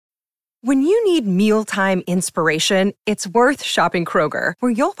When you need mealtime inspiration, it's worth shopping Kroger,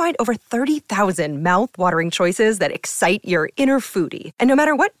 where you'll find over 30,000 mouth-watering choices that excite your inner foodie. And no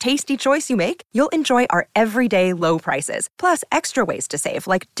matter what tasty choice you make, you'll enjoy our everyday low prices, plus extra ways to save,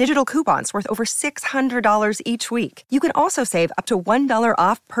 like digital coupons worth over $600 each week. You can also save up to $1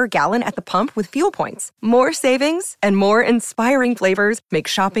 off per gallon at the pump with fuel points. More savings and more inspiring flavors make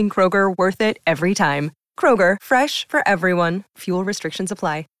shopping Kroger worth it every time. Kroger, fresh for everyone. Fuel restrictions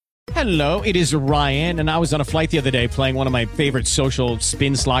apply. Hello, it is Ryan, and I was on a flight the other day playing one of my favorite social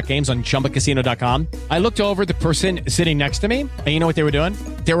spin slot games on ChumbaCasino.com. I looked over at the person sitting next to me, and you know what they were doing?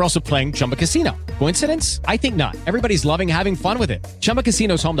 They were also playing Chumba Casino. Coincidence? I think not. Everybody's loving having fun with it. Chumba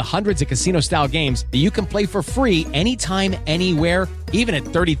Casino is home to hundreds of casino-style games that you can play for free anytime, anywhere, even at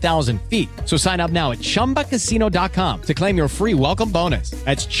 30,000 feet. So sign up now at ChumbaCasino.com to claim your free welcome bonus.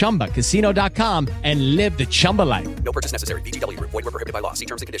 That's ChumbaCasino.com and live the Chumba life. No purchase necessary. VGW. Void where prohibited by law. See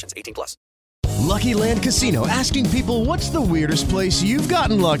terms and conditions. 18 plus. Lucky Land Casino, asking people, what's the weirdest place you've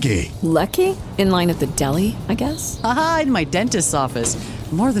gotten lucky? Lucky? In line at the deli, I guess? Aha, in my dentist's office.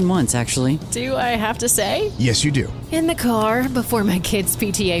 More than once, actually. Do I have to say? Yes, you do. In the car before my kids'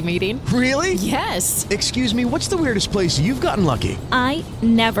 PTA meeting. Really? Yes. Excuse me, what's the weirdest place you've gotten lucky? I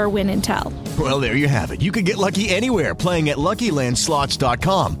never win and tell. Well, there you have it. You can get lucky anywhere, playing at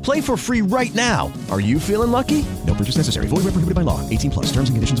LuckyLandSlots.com. Play for free right now. Are you feeling lucky? No purchase necessary. Void where prohibited by law. 18 plus. Terms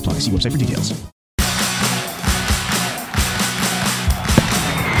and conditions apply. See website for details.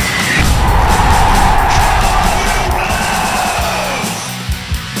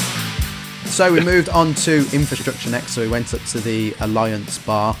 So we moved on to infrastructure next. So we went up to the Alliance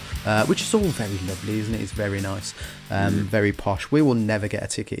Bar, which is all very lovely, isn't it? It's very nice, very posh. We will never get a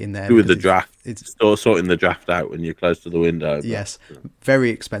ticket in there. With the draft. It's still sorting the draft out when you're close to the window. But, yes, very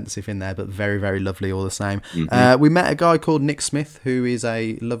expensive in there, but very, very lovely all the same. Mm-hmm. We met a guy called Nick Smith, who is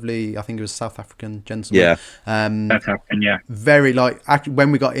a lovely, I think he was a South African gentleman. Yeah. South African, yeah. Very, actually,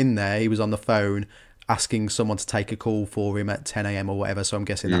 when we got in there, he was on the phone asking someone to take a call for him at 10 a.m. or whatever, so I'm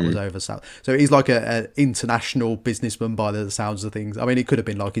guessing that was over South. So he's like an international businessman by the sounds of things. I mean, it could have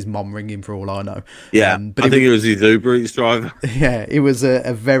been like his mom ringing for all I know. Yeah, but I think it was his Uber Eats driver. Yeah, it was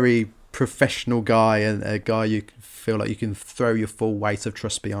a very professional guy, and a guy you feel like you can throw your full weight of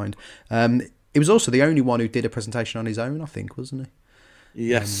trust behind. He was also the only one who did a presentation on his own, I think, wasn't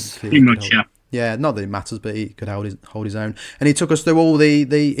he? Yes. Pretty much, yeah. Yeah, not that it matters, but he could hold his own. And he took us through all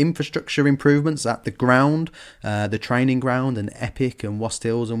the infrastructure improvements at the ground, the training ground, and Epic and Wast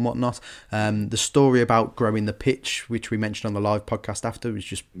Hills and whatnot. The story about growing the pitch, which we mentioned on the live podcast after, was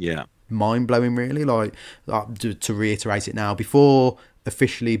just mind-blowing, really. Like, to reiterate it now, before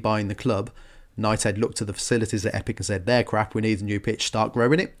officially buying the club, Knighthead looked at the facilities at Epic and said, they're crap, we need a new pitch, start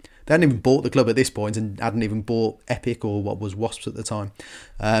growing it. They hadn't even bought the club at this point and hadn't even bought Epic or what was Wasps at the time.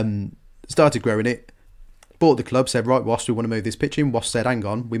 Started growing it, bought the club, said, right, Wasps, we want to move this pitch in. Wasps said, hang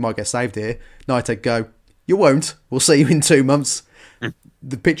on, we might get saved here. Knighthead go, you won't, we'll see you in 2 months.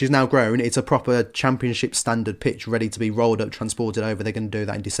 The pitch is now grown. It's a proper championship standard pitch ready to be rolled up, transported over. They're going to do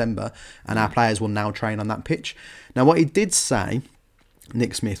that in December, and our players will now train on that pitch. Now, what he did say,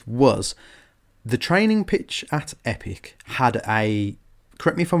 Nick Smith, was the training pitch at Epic had a,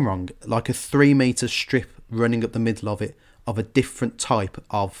 correct me if I'm wrong, like a 3 metre strip running up the middle of it of a different type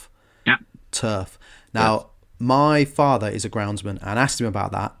of turf. Now, my father is a groundsman, and I asked him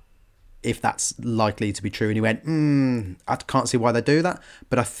about that, if that's likely to be true, and he went, I can't see why they do that,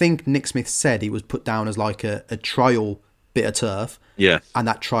 but I think Nick Smith said it was put down as like a trial bit of turf, and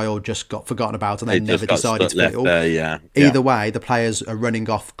that trial just got forgotten about, and they never decided to put it up. Either way, the players are running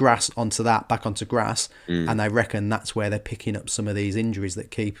off grass onto that, back onto grass, and they reckon that's where they're picking up some of these injuries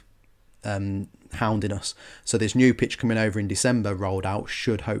that keep hounding us. So this new pitch coming over in December rolled out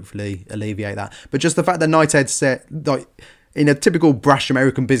should hopefully alleviate that. But just the fact that Knighthead said, like, in a typical brash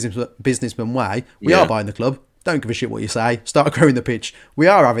American businessman way, we are buying the club, don't give a shit what you say, start growing the pitch, we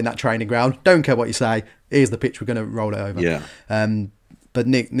are having that training ground, don't care what you say, here's the pitch, we're going to roll it over. But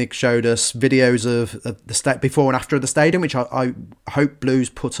Nick showed us videos of the before and after of the stadium, which I hope Blues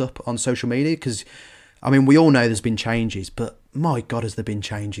put up on social media, because I mean, we all know there's been changes, but my God, has there been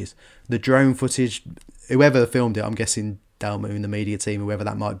changes. The drone footage, whoever filmed it, I'm guessing Dale Moon, the media team, whoever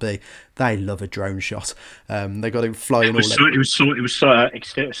that might be, they love a drone shot. They got it flying all over. It was someone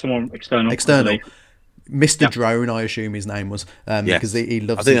external. External. Mr. Drone, I assume his name was, because he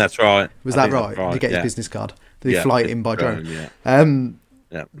loves. I think that's right. Was that right? Did he get his business card? Did he fly it in by drone?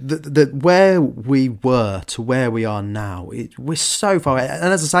 Where we were to where we are now, we're so far.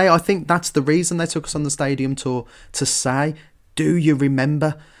 And as I say, I think that's the reason they took us on the stadium tour, to say, do you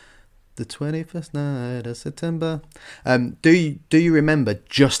remember the 21st night of September. Do you remember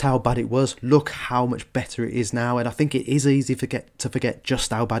just how bad it was? Look how much better it is now, and I think it is easy to forget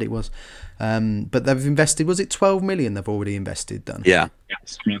just how bad it was. But they've invested, was it 12 million they've already invested, Dan? Yeah.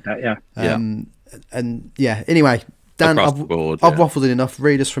 Something like that, yeah. And yeah, anyway, Dan, I've waffled enough.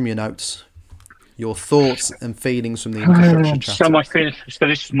 Read us from your notes. Your thoughts and feelings from the infrastructure chat. So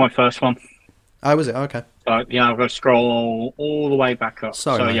this is my first one. Oh, was it? Okay. Yeah, I've got to scroll all the way back up.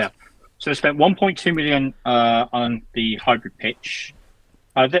 Sorry, yeah. So they spent 1.2 million on the hybrid pitch.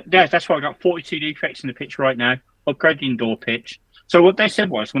 That's why I got 42 defects in the pitch right now. Upgrade the indoor pitch. So what they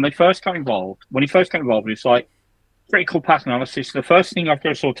said was when he first got involved, it's like critical path analysis. The first thing I've got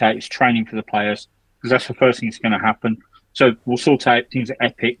to sort out is training for the players because that's the first thing that's going to happen. So we'll sort out things at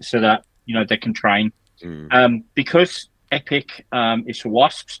Epic so that they can train. Because Epic is for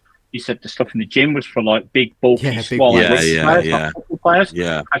wasps. He said the stuff in the gym was for like big, bulky, swollen players, not football players.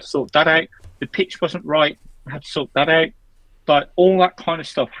 Yeah. I had to sort that out. The pitch wasn't right. I had to sort that out. But all that kind of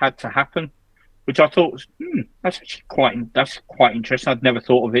stuff had to happen, which I thought was that's actually quite interesting. I'd never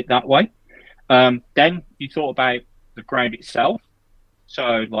thought of it that way. Then you thought about the ground itself.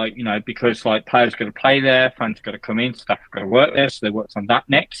 So because players got to play there, fans got to come in, staff got to work there, so they worked on that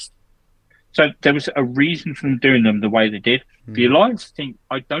next. So there was a reason for them doing them the way they did. The Alliance thing,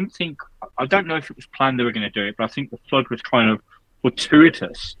 I don't know if it was planned they were going to do it, but I think the flood was kind of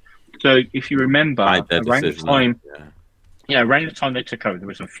fortuitous. So if you remember, around the time they took over, there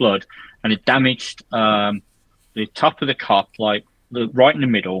was a flood, and it damaged the top of the Kop, right in the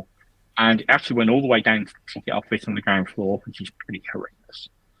middle, and it actually went all the way down to the ticket office on the ground floor, which is pretty horrendous.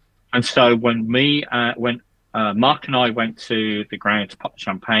 And so when Mark and I went to the ground to pop the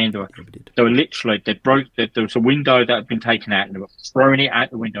champagne. They were literally, there was a window that had been taken out and they were throwing it out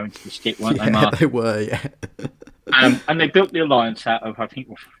the window into the skip, weren't they, Mark? They were, yeah. And they built the Alliance out of, I think,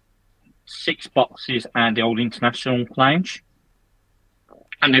 6 boxes and the old International Lounge.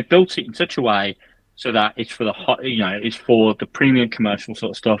 And they built it in such a way so that it's for it's for the premium commercial sort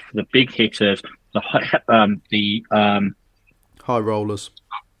of stuff, for the big hitters, the high rollers.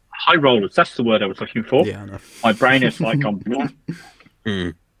 High rollers, that's the word I was looking for. Yeah, I know. My brain is gone.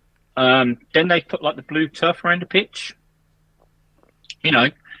 Then they put the blue turf around the pitch.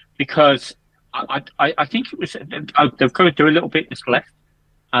 Because I think it was they've got to do a little bit this left.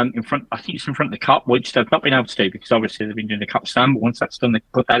 In front, I think it's in front of the Cup, which they've not been able to do because obviously they've been doing the Cup stand. But once that's done, they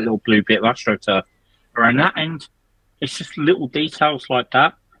put that little blue bit of AstroTurf around that end. It's just little details like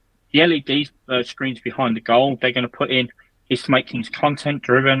that. The LED screens behind the goal they're going to put in. It's to make things content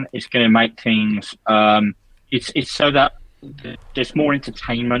driven. It's going to make things. It's so that there's more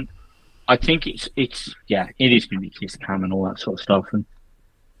entertainment. I think it is going to be kiss cam and all that sort of stuff, and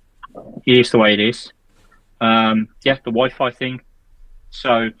it is the way it is. The Wi-Fi thing.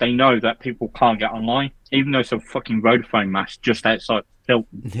 So they know that people can't get online, even though it's a fucking Vodafone mast just outside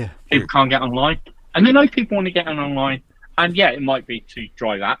Hilton. Yeah, people can't get online, and they know people want to get online. And it might be to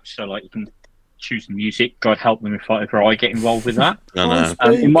drive apps, so you can choose the music. God help them if I get involved with that. I know.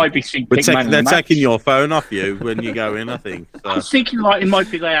 It might be they're taking your phone off you when you go in, I think. So. I was thinking it might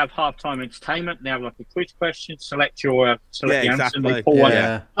be they have halftime entertainment. They have a quiz question, select the answer, and they pull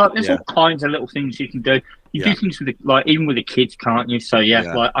one. There's all kinds of little things you can do. You do things with even with the kids, can't you? So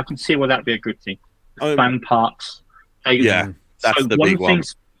I can see why that'd be a good thing. Fan parks. That's the big one.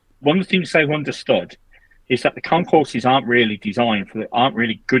 One of the things they've understood is that the concourses aren't really designed aren't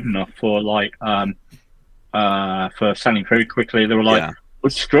really good enough for selling food quickly. They were we're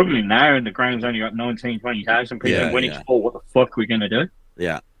struggling now, and the ground's only got 20,000 people. When it's full, what the fuck are we going to do?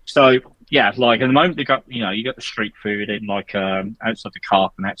 Yeah. So at the moment they got you got the street food in outside the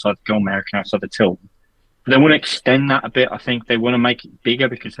Carp and outside the Go American, outside the Tilton. But they want to extend that a bit. I think they want to make it bigger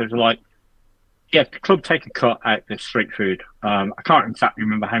because there's the club take a cut out the street food. I can't exactly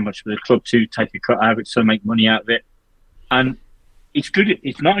remember how much, but the club too take a cut out of it, so make money out of it. And it's good.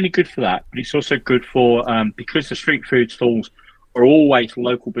 It's not only good for that, but it's also good for because the street food stalls are always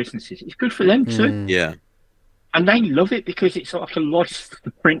local businesses. It's good for them too. Yeah. And they love it because it's like a lot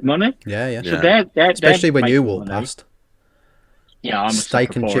to print money. Yeah. So they're especially when you walk past. Yeah, I'm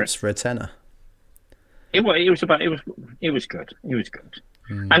steak and chips for a tenner. It was good. It was good.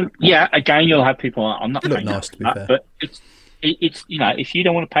 And again, you'll have people. I'm not paying nice, to be that, fair. but it's if you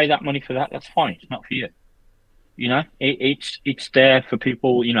don't want to pay that money for that, that's fine. It's not for you. It's there for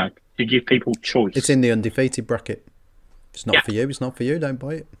people. To give people choice. It's in the undefeated bracket. If it's not for you, it's not for you. Don't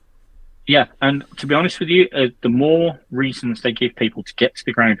buy it. Yeah, and to be honest with you, the more reasons they give people to get to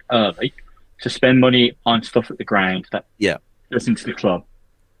the ground early, to spend money on stuff at the ground that goes into the club,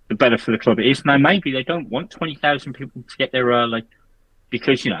 the better for the club it is. Now maybe they don't want 20,000 people to get there early.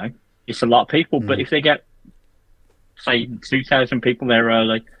 Because, it's a lot of people. But if they get, say, 2,000 people there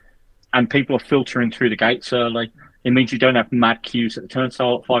early, and people are filtering through the gates early, it means you don't have mad queues at the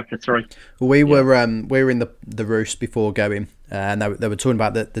turnstile at 5 to 3. We were in the Roost before going, and they were talking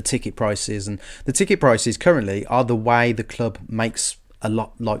about the ticket prices, and the ticket prices currently are the way the club makes a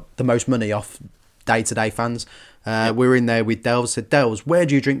lot, like the most money off day-to-day fans. We were in there with Delves. Said, Delves, where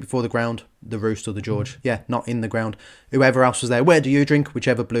do you drink before the ground? The Roost or the George? Yeah, not in the ground. Whoever else was there, where do you drink?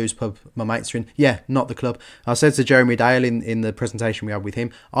 Whichever blues pub my mates are in. Yeah, not the club. I said to Jeremy Dale in the presentation we had with him,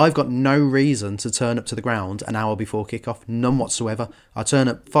 I've got no reason to turn up to the ground an hour before kick-off. None whatsoever. I turn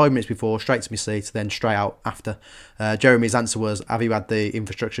up 5 minutes before, straight to my seat, then straight out after. Jeremy's answer was, have you had the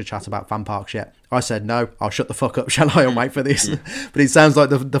infrastructure chat about fan parks yet? I said, no, I'll shut the fuck up, shall I, and wait for this. But it sounds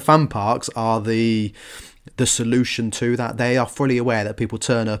like the fan parks are the solution to that. They are fully aware that people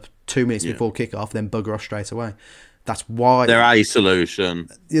turn up 2 minutes before kick-off, then bugger off straight away. That's why they're a solution.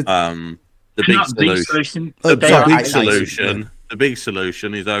 The big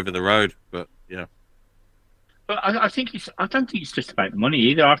solution is over the road. But yeah, but I don't think it's just about money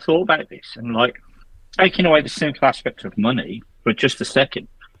either. I've thought about this, and like taking away the simple aspect of money for just a second.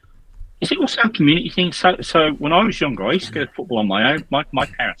 Is it also a community thing? So when I was younger, I used to go to football on my own. My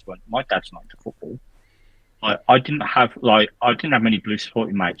parents weren't. My dad's not into football. I didn't have many blue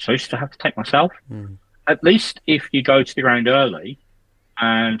supporting mates, so I used to have to take myself. At least if you go to the ground early,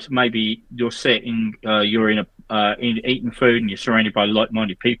 and maybe you're sitting, you're in eating food, and you're surrounded by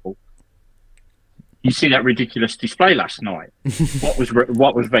like-minded people. You see that ridiculous display last night.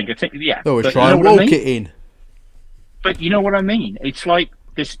 What was Wenger thinking? Yeah, was trying to walk it in. But you know what I mean? It's like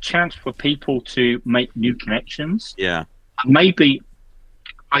there's a chance for people to make new connections. Yeah, maybe.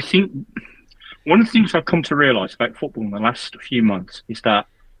 I think. One of the things I've come to realise about football in the last few months is that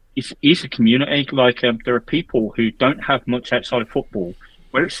it is a community. Like there are people who don't have much outside of football,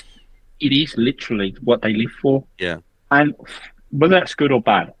 where it is literally what they live for. Yeah. And whether that's good or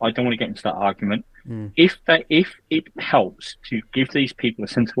bad, I don't want to get into that argument. If it helps to give these people a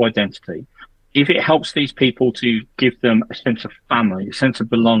sense of identity, if it helps these people to give them a sense of family, a sense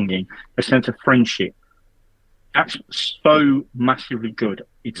of belonging, a sense of friendship, that's so massively good.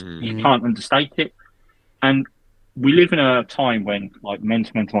 You can't understate it. And we live in a time when like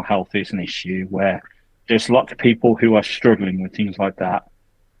men's mental health is an issue, where there's lots of people who are struggling with things like that.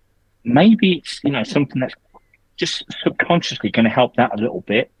 Maybe it's something that's just subconsciously going to help that a little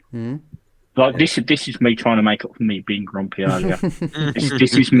bit. Like this is me trying to make up for me being grumpy earlier.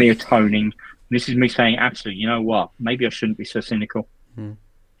 this is me atoning. This is me saying, actually, you know what? Maybe I shouldn't be so cynical.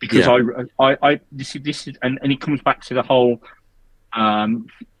 Because this is and it comes back to the whole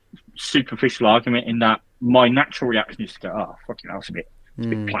superficial argument in that my natural reaction is to go, oh, fucking hell, it's a bit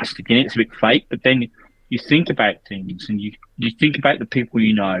plastic in it, it's a bit fake. But then you think about things, and you think about the people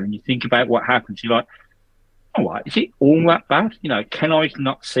you know, and you think about what happens. You're like, oh, what, is it all that bad? Can I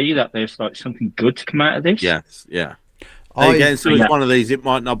not see that there's like something good to come out of this? Yes, yeah. Again, so it's one of these. It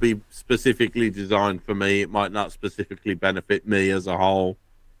might not be specifically designed for me. It might not specifically benefit me as a whole.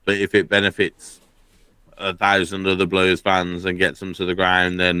 But if it benefits 1,000 other Blues fans and gets them to the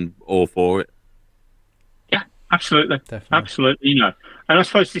ground, then all for it. Yeah, absolutely. Definitely. Absolutely. And I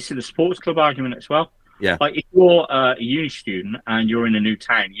suppose this is the sports club argument as well. Yeah. Like if you're a uni student and you're in a new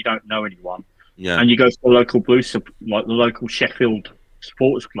town, you don't know anyone. Yeah. And you go to the local Blues, like the local Sheffield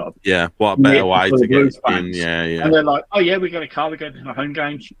Sports Club. Yeah. What a better way to get in. Yeah. And they're like, oh yeah, we got a car, we go to the home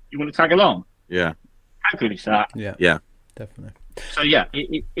games. You want to tag along? Yeah. How good is that? Yeah. Definitely. So yeah,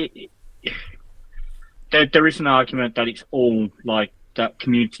 there is an argument that it's all like that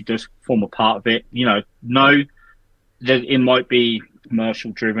community does form a part of it. No, that it might be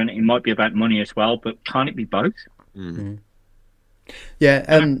commercial driven, it might be about money as well, but can't it be both?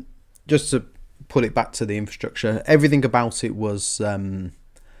 Yeah, just to pull it back to the infrastructure, everything about it was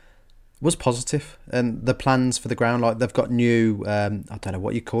positive, and the plans for the ground, like they've got new I don't know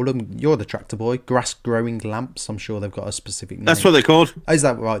what you call them, you're the tractor boy, grass growing lamps. I'm sure they've got a specific name. That's what they're called. Is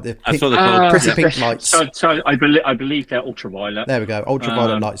that right? That's what they're called. Pretty pink lights. So I believe they're ultraviolet. There we go,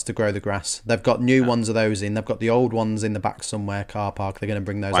 ultraviolet lights to grow the grass. They've got new ones of those in. They've got the old ones in the back somewhere, car park. They're going to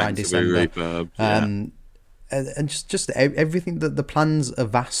bring those out in December. And just everything, that the plans are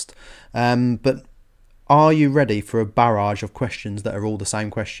vast, but are you ready for a barrage of questions that are all the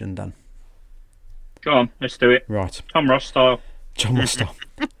same question, Dan? Go on, let's do it. Right. Tom Ross style.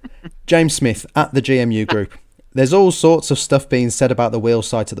 James Smith at the GMU Group. There's all sorts of stuff being said about the wheel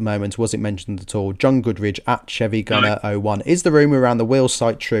site at the moment. Was it mentioned at all? John Goodridge at Chevy Gunner 01. Is the rumour around the wheel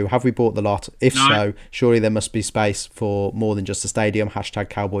site true? Have we bought the lot? If so, surely there must be space for more than just a stadium. #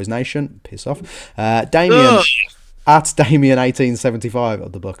 Cowboys Nation. Piss off. Damien. At Damien1875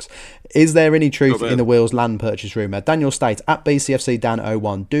 of the books. Is there any truth in the Wheels land purchase rumour? Daniel states, at BCFC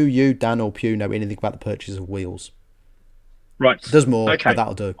Dan01, do you, Dan or Pew, know anything about the purchase of Wheels? Right. There's more, but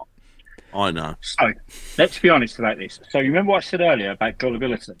that'll do. I know. So, let's be honest about this. So, you remember what I said earlier about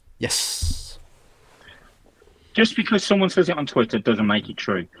gullibility? Yes. Just because someone says it on Twitter doesn't make it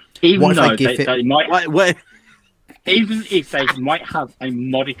true. Even though they might... Wait. Even if they might have a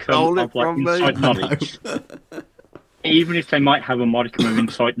modicum of inside knowledge... Even if they might have a modicum of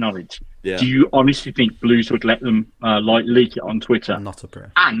inside knowledge, do you honestly think Blues would let them leak it on Twitter? Not a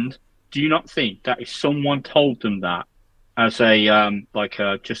prayer. And do you not think that if someone told them that as a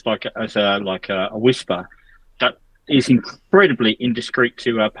whisper, that is incredibly indiscreet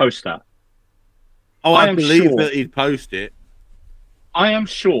to post that? Oh, I believe that he'd post it. I am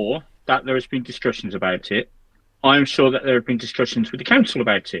sure that there has been discussions about it. I am sure that there have been discussions with the council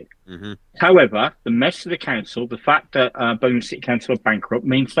about it. Mm-hmm. However, the mess of the council, the fact that Birmingham City Council are bankrupt,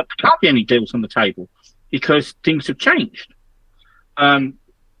 means that there can't be any deals on the table because things have changed.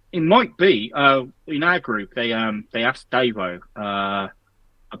 It might be in our group. They asked Davo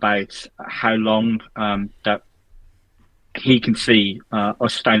about how long that he can see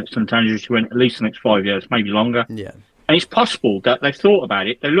us staying at St Andrews to at least the next 5 years, maybe longer. Yeah, and it's possible that they've thought about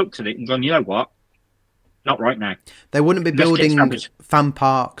it. They looked at it and gone, you know what? Not right now. They wouldn't be building fan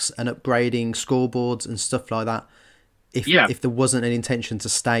parks and upgrading scoreboards and stuff like that if there wasn't an intention to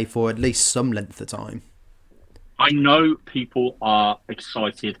stay for at least some length of time. I know people are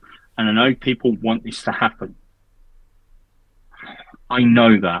excited and I know people want this to happen. I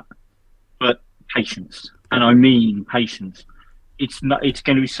know that. But patience. And I mean patience. It's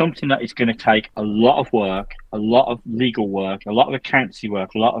going to be something that is going to take a lot of work, a lot of legal work, a lot of accountancy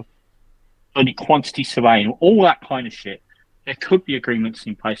work, a lot of only quantity surveying, all that kind of shit. There could be agreements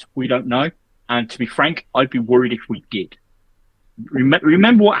in place. We don't know. And to be frank, I'd be worried if we did.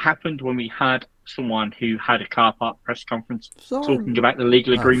 Remember what happened when we had someone who had a car park press conference talking about the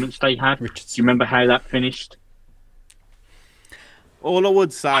legal agreements they had? Richardson. Do you remember how that finished? All I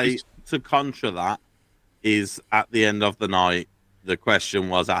would say to contra that is at the end of the night, the question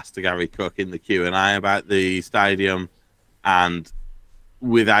was asked to Gary Cook in the Q&A about the stadium, and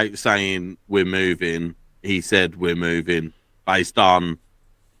without saying we're moving, he said we're moving based on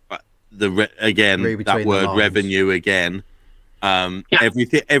that word revenue again.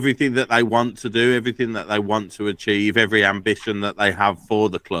 Everything that they want to do, everything that they want to achieve, every ambition that they have for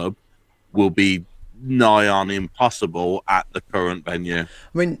the club will be nigh on impossible at the current venue. I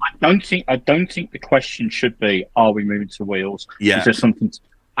mean, I don't think the question should be, are we moving to Wales? Yeah. Is there something?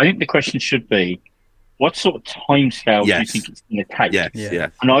 I think the question should be, what sort of timescale do you think it's going to take?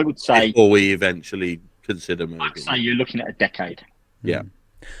 Yes. And I would say, before we eventually consider moving, I'd say you're looking at a decade. Yeah.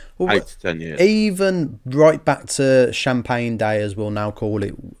 Well, 8 to 10 years. Even right back to Champagne Day, as we'll now call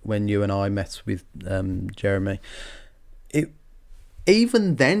it, when you and I met with Jeremy.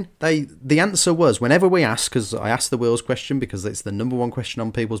 Even then, the answer was, whenever we ask, because I asked the Wheels question because it's the number one question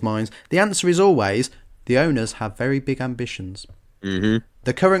on people's minds, the answer is always, the owners have very big ambitions. Mm-hmm.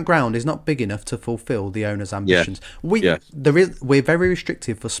 The current ground is not big enough to fulfil the owner's ambitions. We're very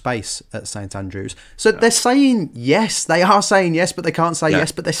restrictive for space at St Andrews. So they're saying yes, they are saying yes, but they can't say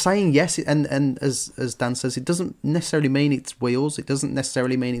yes, but they're saying yes. And as Dan says, it doesn't necessarily mean it's Wheels. It doesn't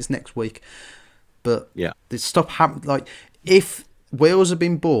necessarily mean it's next week. But this stuff happened. Like, if Wheels had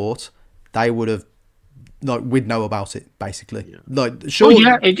been bought, they would have, like, we'd know about it, basically. Like, surely,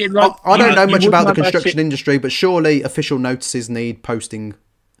 I don't know much about the construction industry, but surely official notices need posting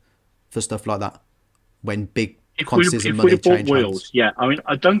for stuff like that when big quantities of money change hands. Yeah, I mean,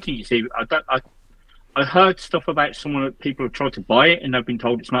 I don't think it's even. I heard stuff about people have tried to buy it and they've been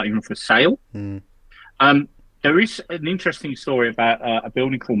told it's not even for sale. There is an interesting story about a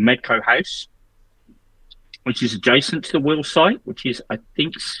building called Medco House, which is adjacent to the Wheels site, which is, I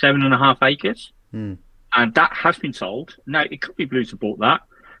think, 7.5 acres. And that has been sold. Now, it could be Blues have bought that.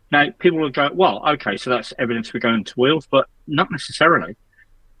 Now, people will go, well, okay, so that's evidence we're going to Wheels, but not necessarily.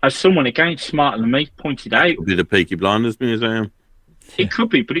 As someone, again, smarter than me, pointed out... It could be the Peaky Blinders Museum. It could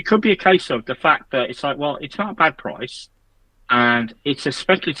be, but it could be a case of the fact that it's like, well, it's not a bad price, and it's a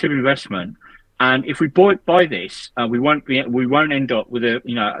speculative investment, and if we buy this, we won't end up with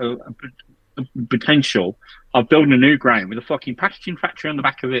a potential of building a new ground with a fucking packaging factory on the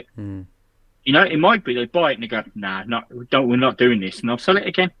back of it. You know, it might be they buy it and they go, nah, we're not doing this, and they'll sell it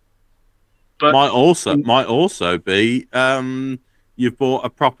again. But might also be you've bought a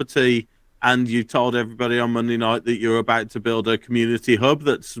property and you told everybody on Monday night that you're about to build a community hub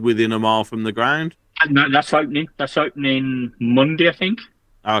that's within a mile from the ground. No, that's opening. That's opening Monday, I think.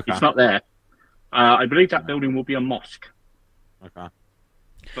 Okay. It's not there. I believe that building will be a mosque. Okay.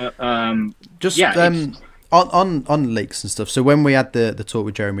 But on leaks and stuff. So when we had the talk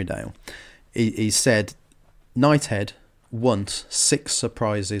with Jeremy Dale, he said Knighthead wants 6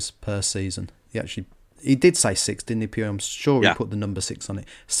 surprises per season. He did say 6, didn't he, Pio? I'm sure he put the number 6 on it.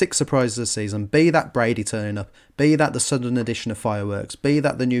 6 surprises a season. Be that Brady turning up, be that the sudden addition of fireworks, be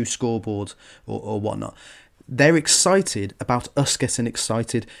that the new scoreboard or whatnot. They're excited about us getting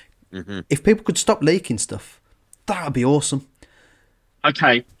excited. Mm-hmm. If people could stop leaking stuff, that would be awesome.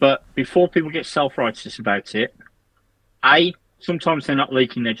 Okay, but before people get self-righteous about it, A, sometimes they're not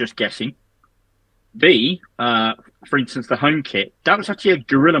leaking, they're just guessing. B, for instance, the home kit, that was actually a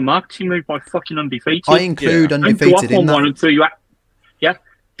guerrilla marketing move by fucking Undefeated. I include Undefeated in that. One until you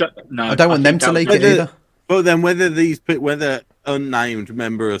no, I don't want them to leak it either. But then whether unnamed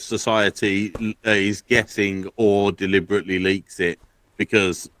member of society is guessing or deliberately leaks it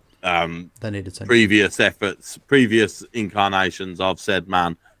because they need attention. previous incarnations of said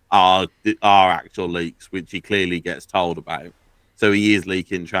man are actual leaks, which he clearly gets told about. So he is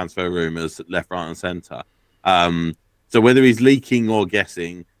leaking transfer rumours left, right, and centre. So whether he's leaking or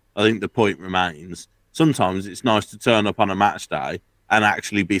guessing, I think the point remains. Sometimes it's nice to turn up on a match day and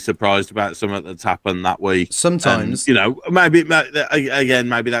actually be surprised about something that's happened that week. Sometimes, maybe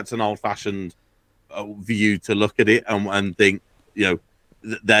that's an old-fashioned view to look at it and think,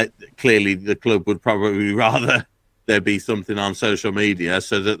 that clearly the club would probably rather there be something on social media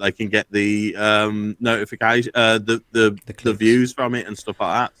so that they can get the notification, the views from it and stuff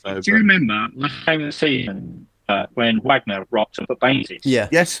like that. So, do you remember last game of the season when Wagner rocked up at Baines's? Yeah.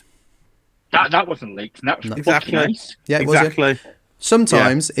 Yes. That wasn't leaked, and that was exactly nice. Yeah, exactly.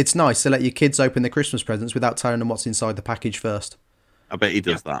 Sometimes it's nice to let your kids open their Christmas presents without telling them what's inside the package first. I bet he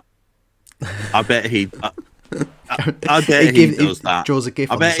does that. I bet he. I bet he does that. Draws a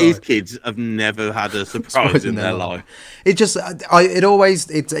gift. I bet his kids have never had a surprise in their life. It just,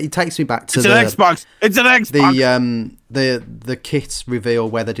 it takes me back to It's an Xbox. It's an Xbox. The kit reveal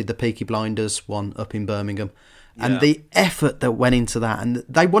where they did the Peaky Blinders one up in Birmingham, and the effort that went into that, and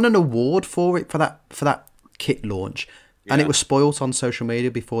they won an award for it for that kit launch. And it was spoilt on social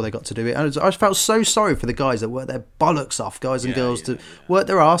media before they got to do it. And I felt so sorry for the guys that worked their bollocks off, guys and girls, to work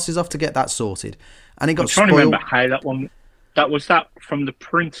their asses off to get that sorted. And it got spoiled. I'm trying to remember how that one... Was that from the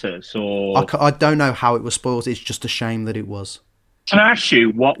printers, or... I don't know how it was spoiled. It's just a shame that it was. Can I ask you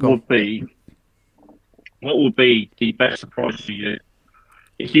what would be the best surprise for you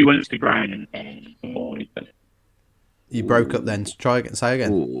if you went to the ground and... You broke up then. Try again. Say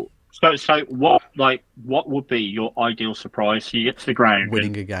again. Ooh. So what would be your ideal surprise? So you get to the ground,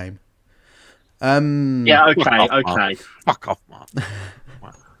 winning a game. Yeah. Okay. Fuck off, man.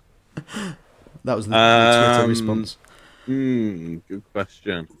 That was the Twitter response. Good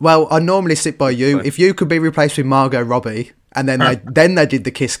question. Well, I normally sit by you. If you could be replaced with Margot Robbie, and then they did the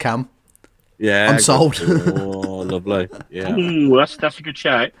kiss cam. Yeah, I'm sold. Oh, lovely. Yeah. Ooh, that's a good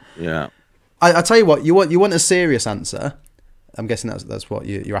shout. Yeah. I tell you what, you want a serious answer. I'm guessing that's what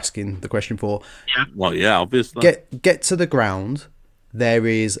you're asking the question for. Yeah. Well, yeah, obviously. Get to the ground. There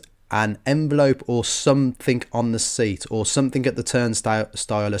is an envelope or something on the seat or something at the turnstile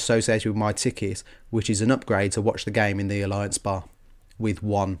associated with my ticket, which is an upgrade to watch the game in the Alliance Bar with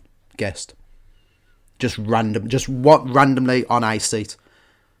one guest. Just randomly on a seat.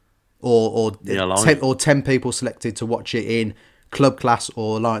 Or 10 people selected to watch it in club class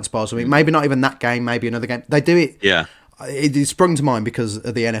or Alliance Bars. I mean, maybe not even that game, maybe another game. They do it. Yeah. It sprung to mind because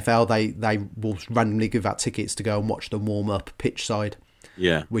of the NFL. They will randomly give out tickets to go and watch them warm up pitch side.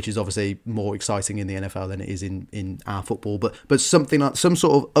 Yeah, which is obviously more exciting in the NFL than it is in our football. But something like some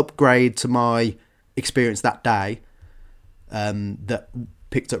sort of upgrade to my experience that day that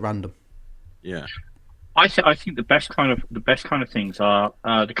picked at random. Yeah, I think the best kind of things are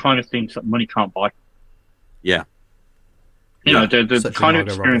the kind of things that money can't buy. Yeah. You know, the kind of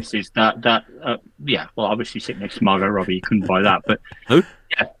experiences that well, obviously sitting next to Margot Robbie, you couldn't buy that, but who?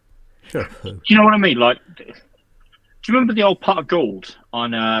 Yeah, sure. You know what I mean? Like, do you remember the old pot of gold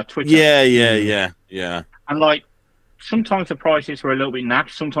on Twitter? Yeah. And like, sometimes the prices were a little bit naff,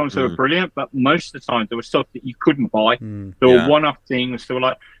 sometimes they were brilliant, but most of the time there was stuff that you couldn't buy. There were one-off things. There were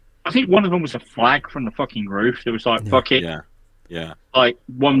like, I think one of them was a flag from the fucking roof. There was like, fuck it. Yeah. Like,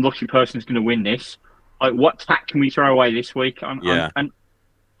 one lucky person's going to win this. Like, what tack can we throw away this week? And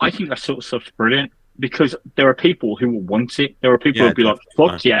I think that sort of stuff's brilliant because there are people who will want it. There are people who will be like,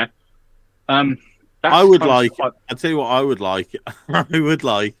 fuck yeah. I would like, I'll tell you what I would like. I would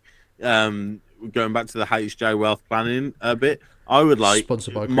like, going back to the HJ Wealth Planning a bit, I would like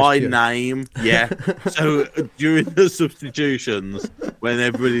my name. Yeah. So during the substitutions, when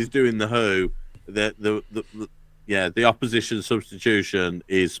everybody's doing the who, the opposition substitution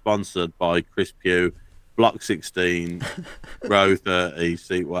is sponsored by Chris Pugh, Block 16, row 30,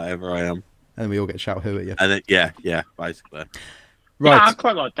 seat whatever I am. And we all get shout who at you. And then, basically. Right. Yeah, I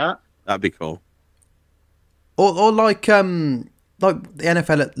quite like that. That'd be cool. Or like the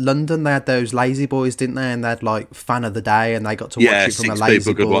NFL at London, they had those lazy boys, didn't they? And they had like fan of the day, and they got to watch it from a lazy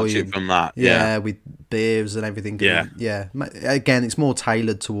people could boy. watch it from that. Yeah, with beers and everything. Yeah. Yeah. Again, it's more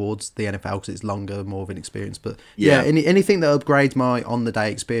tailored towards the NFL because it's longer, more of an experience. But anything that upgrades my on the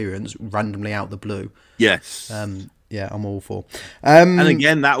day experience randomly out the blue. Yes. I'm all for. And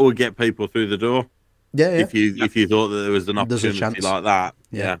again, that will get people through the door. Yeah. If you thought that there was an opportunity like that.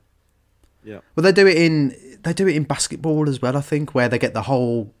 Yeah. Well, they do it in basketball as well, I think, where they get the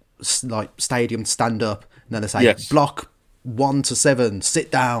whole like stadium to stand up, and then they say block 1 to 7, sit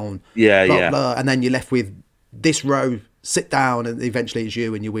down. Blah, and then you're left with this row, sit down, and eventually it's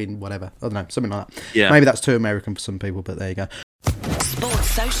you and you win whatever. I don't know, something like that. Yeah. Maybe that's too American for some people, but there you go. Sports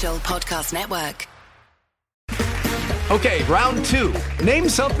Social Podcast Network. Okay, round 2. Name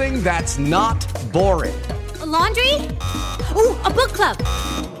something that's not boring. A laundry? Ooh, a book club.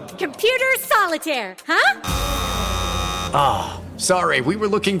 Computer solitaire, huh? Ah, sorry, we were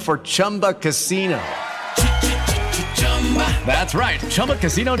looking for Chumba Casino. That's right,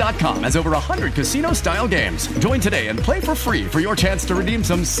 ChumbaCasino.com has over 100 casino-style games. Join today and play for free for your chance to redeem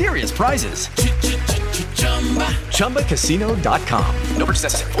some serious prizes. ChumbaCasino.com. No purchase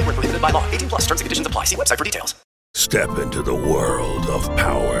necessary. Void where prohibited by law. 18+. Terms and conditions apply. See website for details. Step into the world of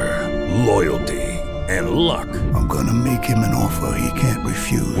power, loyalty, and luck. I'm gonna make him an offer he can't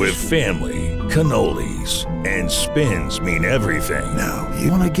refuse. With family, cannolis, and spins mean everything. Now,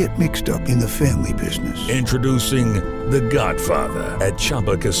 you wanna get mixed up in the family business. Introducing The Godfather at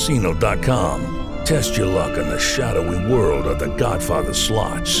ChumbaCasino.com. Test your luck in the shadowy world of The Godfather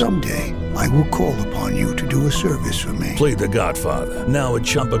slot. Someday, I will call upon you to do a service for me. Play The Godfather, now at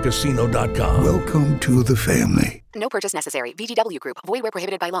ChumbaCasino.com. Welcome to the family. No purchase necessary. VGW Group. Void where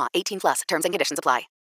prohibited by law. 18+. Terms and conditions apply.